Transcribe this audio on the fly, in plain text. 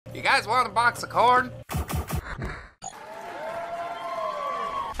You guys want a box of corn?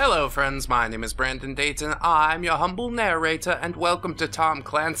 Hello friends, my name is Brandon Dayton, I'm your humble narrator, and welcome to Tom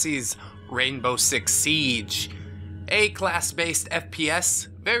Clancy's Rainbow Six Siege. A class-based FPS,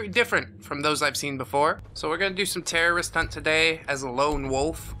 very different from those I've seen before. So we're gonna do some terrorist hunt today as a lone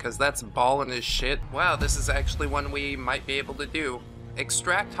wolf, because that's ballin' as shit. Wow, this is actually one we might be able to do.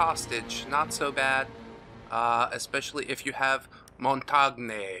 Extract hostage, not so bad, especially if you have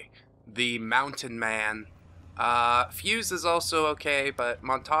Montagne, the mountain man. Fuse is also okay, but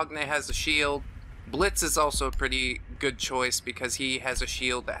Montagne has a shield. Blitz is also a pretty good choice because he has a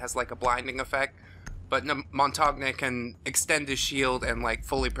shield that has like a blinding effect. But Montagne can extend his shield and like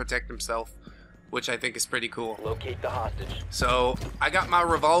fully protect himself, which I think is pretty cool. Locate the hostage. So I got my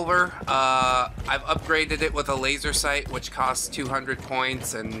revolver. I've upgraded it with a laser sight, which costs 200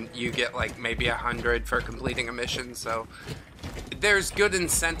 points, and you get like maybe 100 for completing a mission. So there's good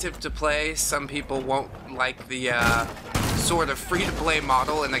incentive to play. Some people won't like the sort of free-to-play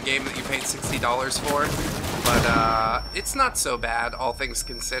model in a game that you paid $60 for, but it's not so bad, all things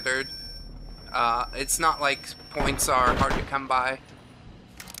considered. It's not like points are hard to come by.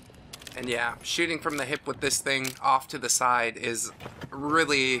 And yeah, shooting from the hip with this thing off to the side is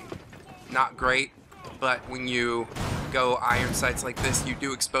really not great, but when you go iron sights like this, you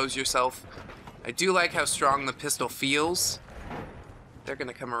do expose yourself. I do like how strong the pistol feels. They're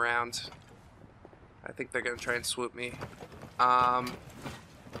gonna come around. I think they're gonna try and swoop me. I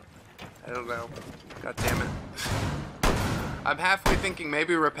don't know. God damn it. I'm halfway thinking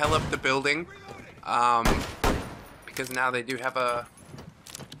maybe rappel up the building, because now they do have a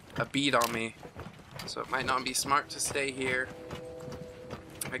bead on me, so it might not be smart to stay here.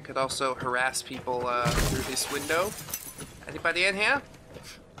 I could also harass people through this window. Anybody in here?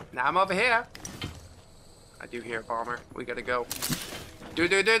 Now I'm over here. I do hear a bomber. We gotta go.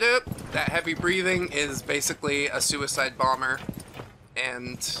 Do-do-do-do! That heavy breathing is basically a suicide bomber,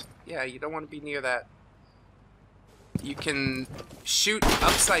 and yeah, you don't want to be near that. You can shoot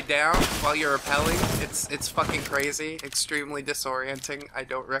upside down while you're rappelling. It's fucking crazy, extremely disorienting. I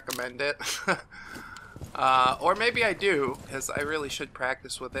don't recommend it. Or maybe I do, because I really should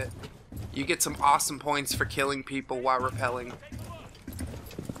practice with it. You get some awesome points for killing people while rappelling.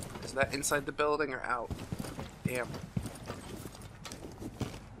 Is that inside the building or out? Damn.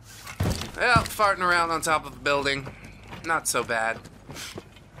 Well, farting around on top of the building, not so bad.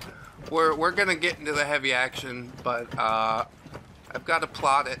 We're gonna get into the heavy action, but I've got to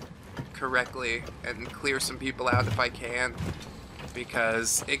plot it correctly and clear some people out if I can,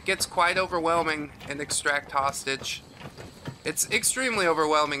 because it gets quite overwhelming in Extract Hostage. It's extremely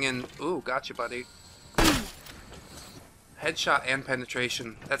overwhelming in... Ooh, gotcha, buddy. Headshot and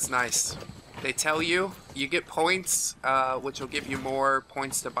penetration. That's nice. They tell you, you get points, which will give you more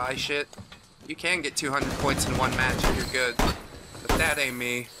points to buy shit. You can get 200 points in one match if you're good, but that ain't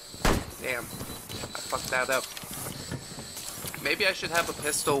me. Damn, I fucked that up. Maybe I should have a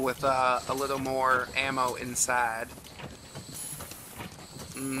pistol with a little more ammo inside.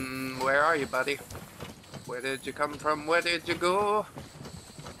 Where are you, buddy? Where did you come from? Where did you go?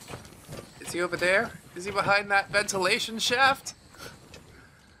 Is he over there? Is he behind that ventilation shaft?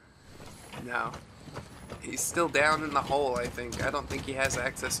 No. He's still down in the hole, I think. I don't think he has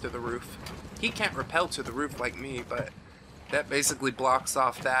access to the roof. He can't rappel to the roof like me, but that basically blocks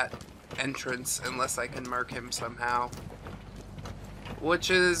off that entrance unless I can murk him somehow.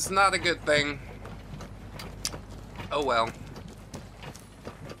 Which is not a good thing. Oh well.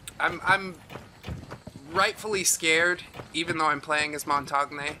 I'm rightfully scared, even though I'm playing as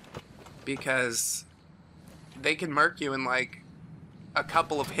Montagne, because they can murk you in like a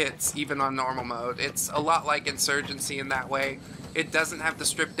couple of hits, even on normal mode. It's a lot like Insurgency in that way. It doesn't have the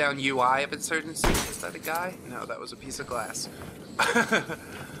stripped down UI of Insurgency. Is that a guy? No, that was a piece of glass.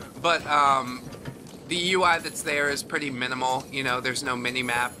 But the UI that's there is pretty minimal. You know, there's no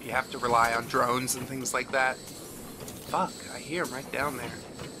mini-map. You have to rely on drones and things like that. Fuck, I hear him right down there.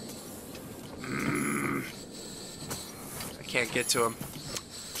 I can't get to him.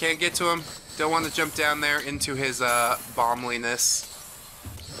 Can't get to him. Don't want to jump down there into his bombliness.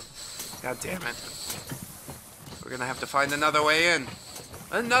 God damn it. We're gonna have to find another way in.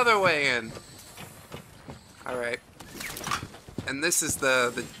 Another way in. Alright. And this is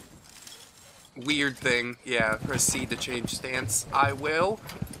the weird thing. Yeah, press C to change stance. I will.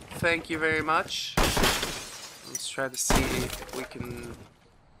 Thank you very much. Let's try to see if we can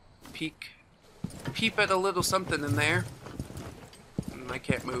peep at a little something in there. I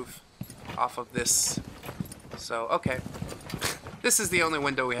can't move off of this. So, okay. This is the only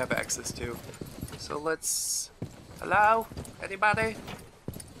window we have access to. So let's... Hello? Anybody?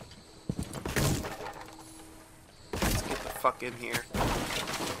 fuck in here.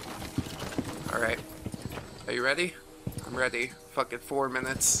 Alright. Are you ready? I'm ready. Fucking 4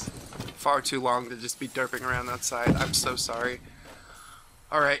 minutes. Far too long to just be derping around outside. I'm so sorry.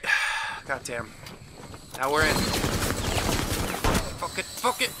 Alright. Goddamn. Now we're in. Fuck it,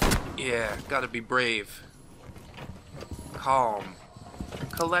 fuck it! Yeah, gotta be brave. Calm.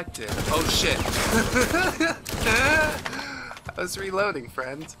 Collected. Oh shit. I was reloading,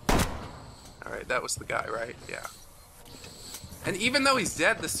 friend. Alright, that was the guy, right? Yeah. And even though he's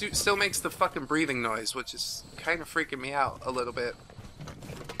dead, the suit still makes the fucking breathing noise, which is kind of freaking me out a little bit.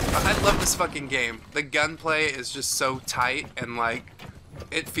 I love this fucking game. The gunplay is just so tight and like,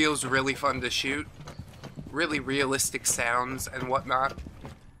 it feels really fun to shoot. Really realistic sounds and whatnot.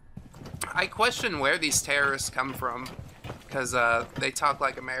 I question where these terrorists come from, because they talk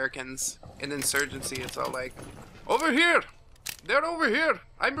like Americans. In Insurgency, it's all like, over here! They're over here!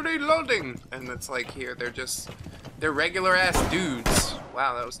 I'm reloading! And it's like, here, they're regular ass dudes.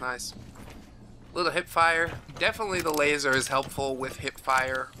 Wow, that was nice. Little hip fire. Definitely the laser is helpful with hip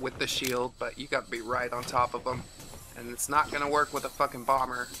fire with the shield, but you gotta be right on top of them. And it's not gonna work with a fucking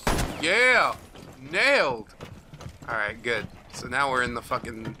bomber. Yeah! Nailed! Alright, good. So now we're in the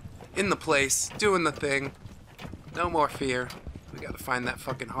place, doing the thing. No more fear. We gotta find that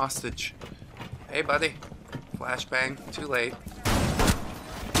fucking hostage. Hey, buddy. Flashbang. Too late.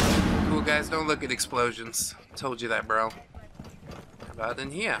 Cool guys don't look at explosions. Told you that, bro. How about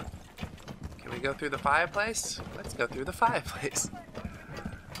in here? Can we go through the fireplace? Let's go through the fireplace.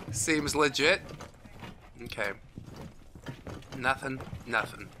 Seems legit. Okay. Nothing.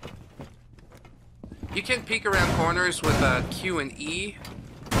 Nothing. You can peek around corners with Q and E,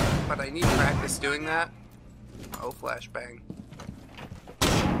 but I need practice doing that. Oh, flashbang.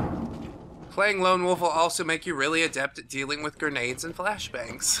 Playing Lone Wolf will also make you really adept at dealing with grenades and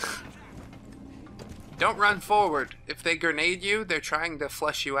flashbangs. Don't run forward. If they grenade you, they're trying to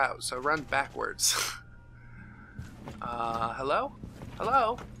flush you out, so run backwards. Hello?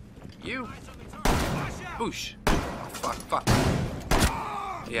 Hello? You? Boosh. Oh, fuck, fuck.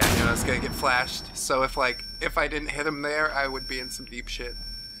 Yeah, I knew I was gonna get flashed, so if I didn't hit him there, I would be in some deep shit.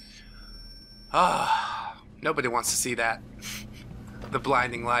 Ah, nobody wants to see that. The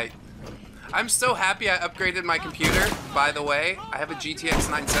blinding light. I'm so happy I upgraded my computer, by the way. I have a GTX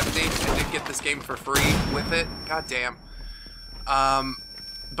 970. I did get this game for free with it. God damn.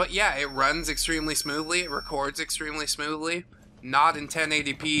 But yeah, it runs extremely smoothly. It records extremely smoothly. Not in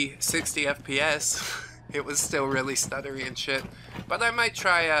 1080p 60 FPS. It was still really stuttery and shit. But I might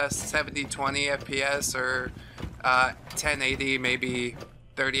try a 70-20 FPS or 1080, maybe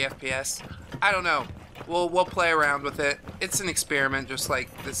 30 FPS. I don't know. We'll play around with it. It's an experiment, just like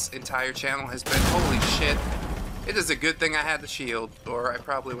this entire channel has been. Holy shit. It is a good thing I had the shield, or I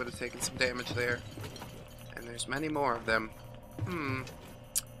probably would have taken some damage there. And there's many more of them.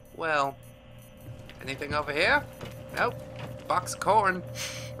 Well, anything over here? Nope. Box of corn.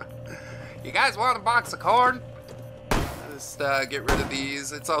 You guys want a box of corn? Just get rid of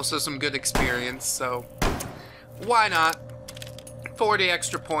these. It's also some good experience, so why not? 40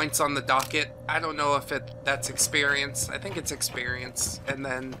 extra points on the docket. I don't know if that's experience. I think it's experience. And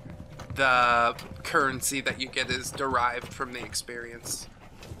then the currency that you get is derived from the experience.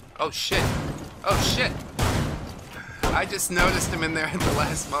 Oh shit. Oh shit. I just noticed him in there at the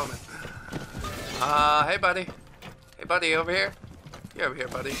last moment. Hey buddy. Hey buddy, over here. You over here,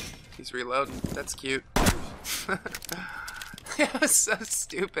 buddy. He's reloading. That's cute. It was so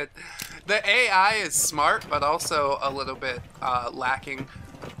stupid. The AI is smart, but also a little bit lacking.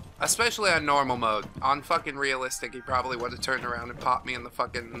 Especially on normal mode. On fucking realistic, he probably would have turned around and popped me in the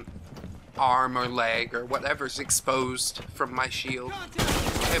fucking arm or leg or whatever's exposed from my shield.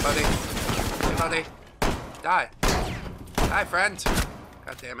 Hey, buddy. Hey, buddy. Die. Die, friend.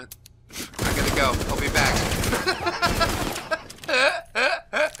 God damn it. I gotta go. I'll be back.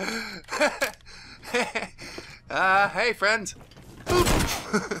 Hey, friend.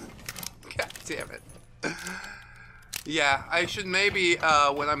 God damn it. Yeah, I should maybe,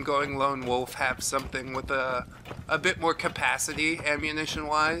 when I'm going Lone Wolf, have something with a bit more capacity,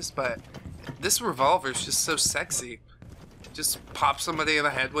 ammunition-wise, but this revolver's just so sexy. Just pop somebody in the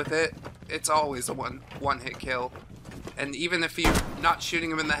head with it. It's always a one-hit kill. And even if you're not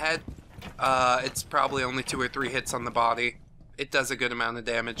shooting him in the head, it's probably only 2 or 3 hits on the body. It does a good amount of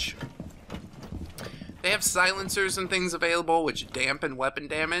damage. They have silencers and things available which dampen weapon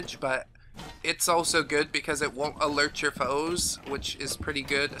damage, but it's also good because it won't alert your foes, which is pretty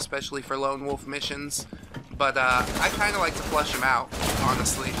good, especially for Lone Wolf missions. But I kind of like to flush them out,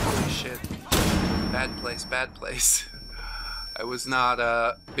 honestly. Holy shit. Bad place, bad place. I was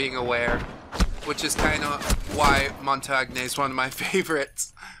not being aware. which is kind of why Montagne is one of my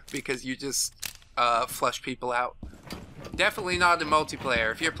favorites, because you just flush people out. Definitely not in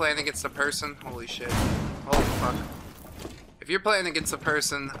multiplayer. If you're playing against a person, holy shit, holy fuck. If you're playing against a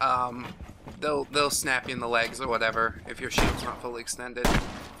person, they'll snap you in the legs or whatever if your shield's not fully extended.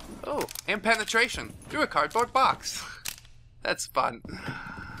 Oh, and penetration through a cardboard box. That's fun.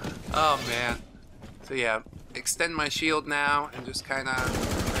 Oh man. So yeah, extend my shield now and just kind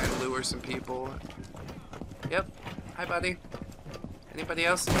of try and lure some people. Yep. Hi, buddy. Anybody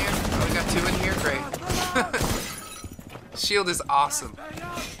else in here? Oh, we got 2 in here. Great. Shield is awesome.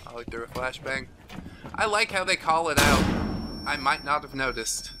 Oh, we threw a flashbang. I like how they call it out. I might not have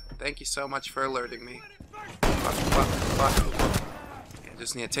noticed. Thank you so much for alerting me. Fuck. Yeah,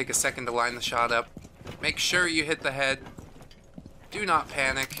 just need to take a second to line the shot up. Make sure you hit the head. Do not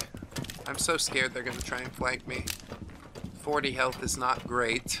panic. I'm so scared they're gonna try and flank me. 40 health is not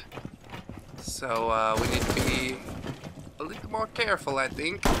great. So we need to be a little more careful, I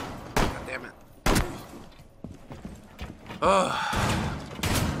think. God damn it. Oh.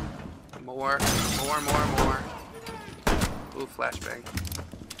 More. Ooh, flashbang.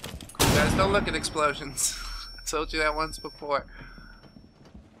 Cool, guys, don't look at explosions. I told you that once before.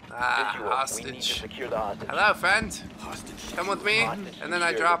 Ah, hostage. Hello, friend. Come with me, and then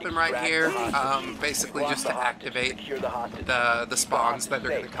I drop him right here, basically just to activate the spawns that are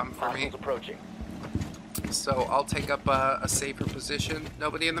going to come for me. So I'll take up a safer position.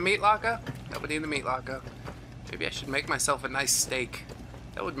 Nobody in the meat locker? Nobody in the meat locker. Maybe I should make myself a nice steak.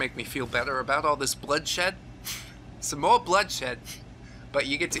 That would make me feel better about all this bloodshed. Some more bloodshed, but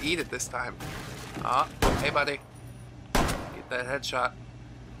you get to eat it this time. Oh, hey buddy. Get that headshot.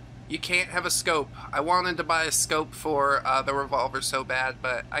 You can't have a scope. I wanted to buy a scope for the revolver so bad,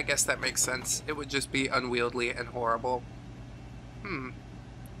 but I guess that makes sense. It would just be unwieldy and horrible. I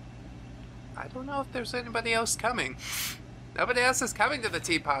don't know if there's anybody else coming. Nobody else is coming to the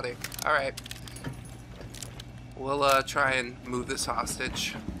tea party. Alright. We'll try and move this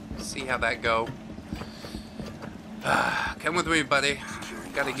hostage. See how that go. Come with me, buddy.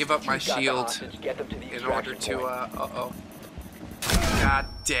 Gotta give up my shield in order to, uh-oh. God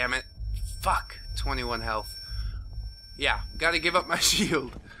damn it. Fuck. 21 health. Yeah, gotta give up my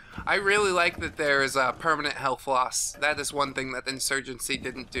shield. I really like that there is a permanent health loss. That is one thing that Insurgency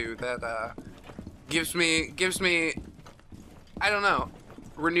didn't do. That, gives me, I don't know,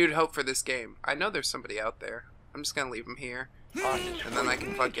 renewed hope for this game. I know there's somebody out there. I'm just gonna leave him here. And then I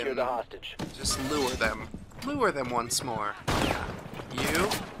can fucking just lure them. Lure them once more. You?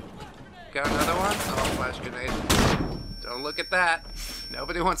 Got another one? Oh, flash grenade. Don't look at that.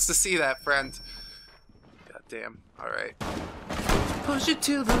 Nobody wants to see that, friend. God damn. Alright. Push it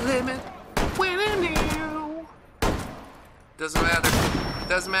to the limit. Winning you. Doesn't matter.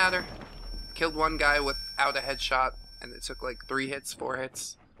 Doesn't matter. Killed one guy without a headshot, and it took like 3 hits, 4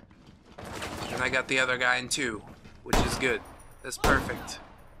 hits. And I got the other guy in 2, which is good. That's perfect.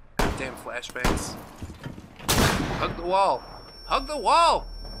 God damn flashbangs. Hug the wall. Hug the wall!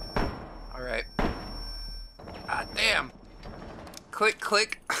 Alright. Ah, damn. Click,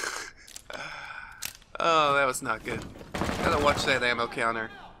 click. Oh, that was not good. Gotta watch that ammo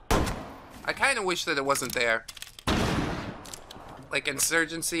counter. I kind of wish that it wasn't there. Like,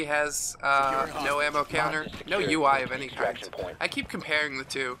 Insurgency has no ammo counter, no UI of any kind. I keep comparing the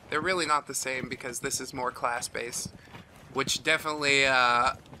two. They're really not the same because this is more class-based, which definitely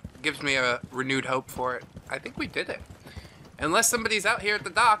gives me a renewed hope for it. I think we did it. Unless somebody's out here at the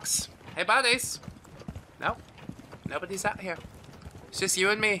docks. Hey, buddies. Nope. Nobody's out here. It's just you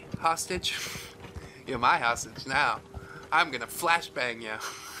and me, hostage. You're my hostage now. I'm gonna flashbang you.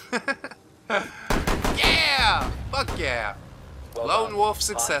 Yeah! Fuck yeah! Well Lone Wolf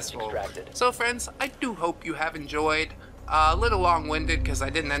successful. So friends, I do hope you have enjoyed. A little long-winded because I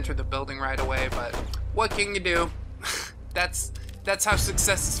didn't enter the building right away, but what can you do? That's how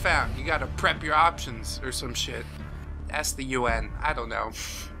success is found. You gotta prep your options or some shit. Ask the UN. I don't know.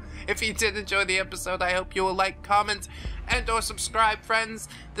 If you did enjoy the episode, I hope you will like, comment, and or subscribe, friends.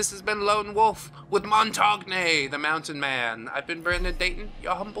 This has been Lone Wolf with Montagne, the Mountain Man. I've been Brandon Dayton,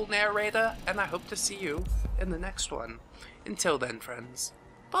 your humble narrator, and I hope to see you in the next one. Until then, friends,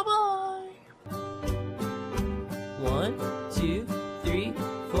 bye-bye. 1, 2, 3,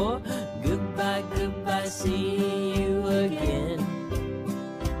 4. Goodbye, goodbye, see you again.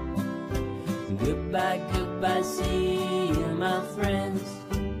 Goodbye, goodbye, see you, my friend.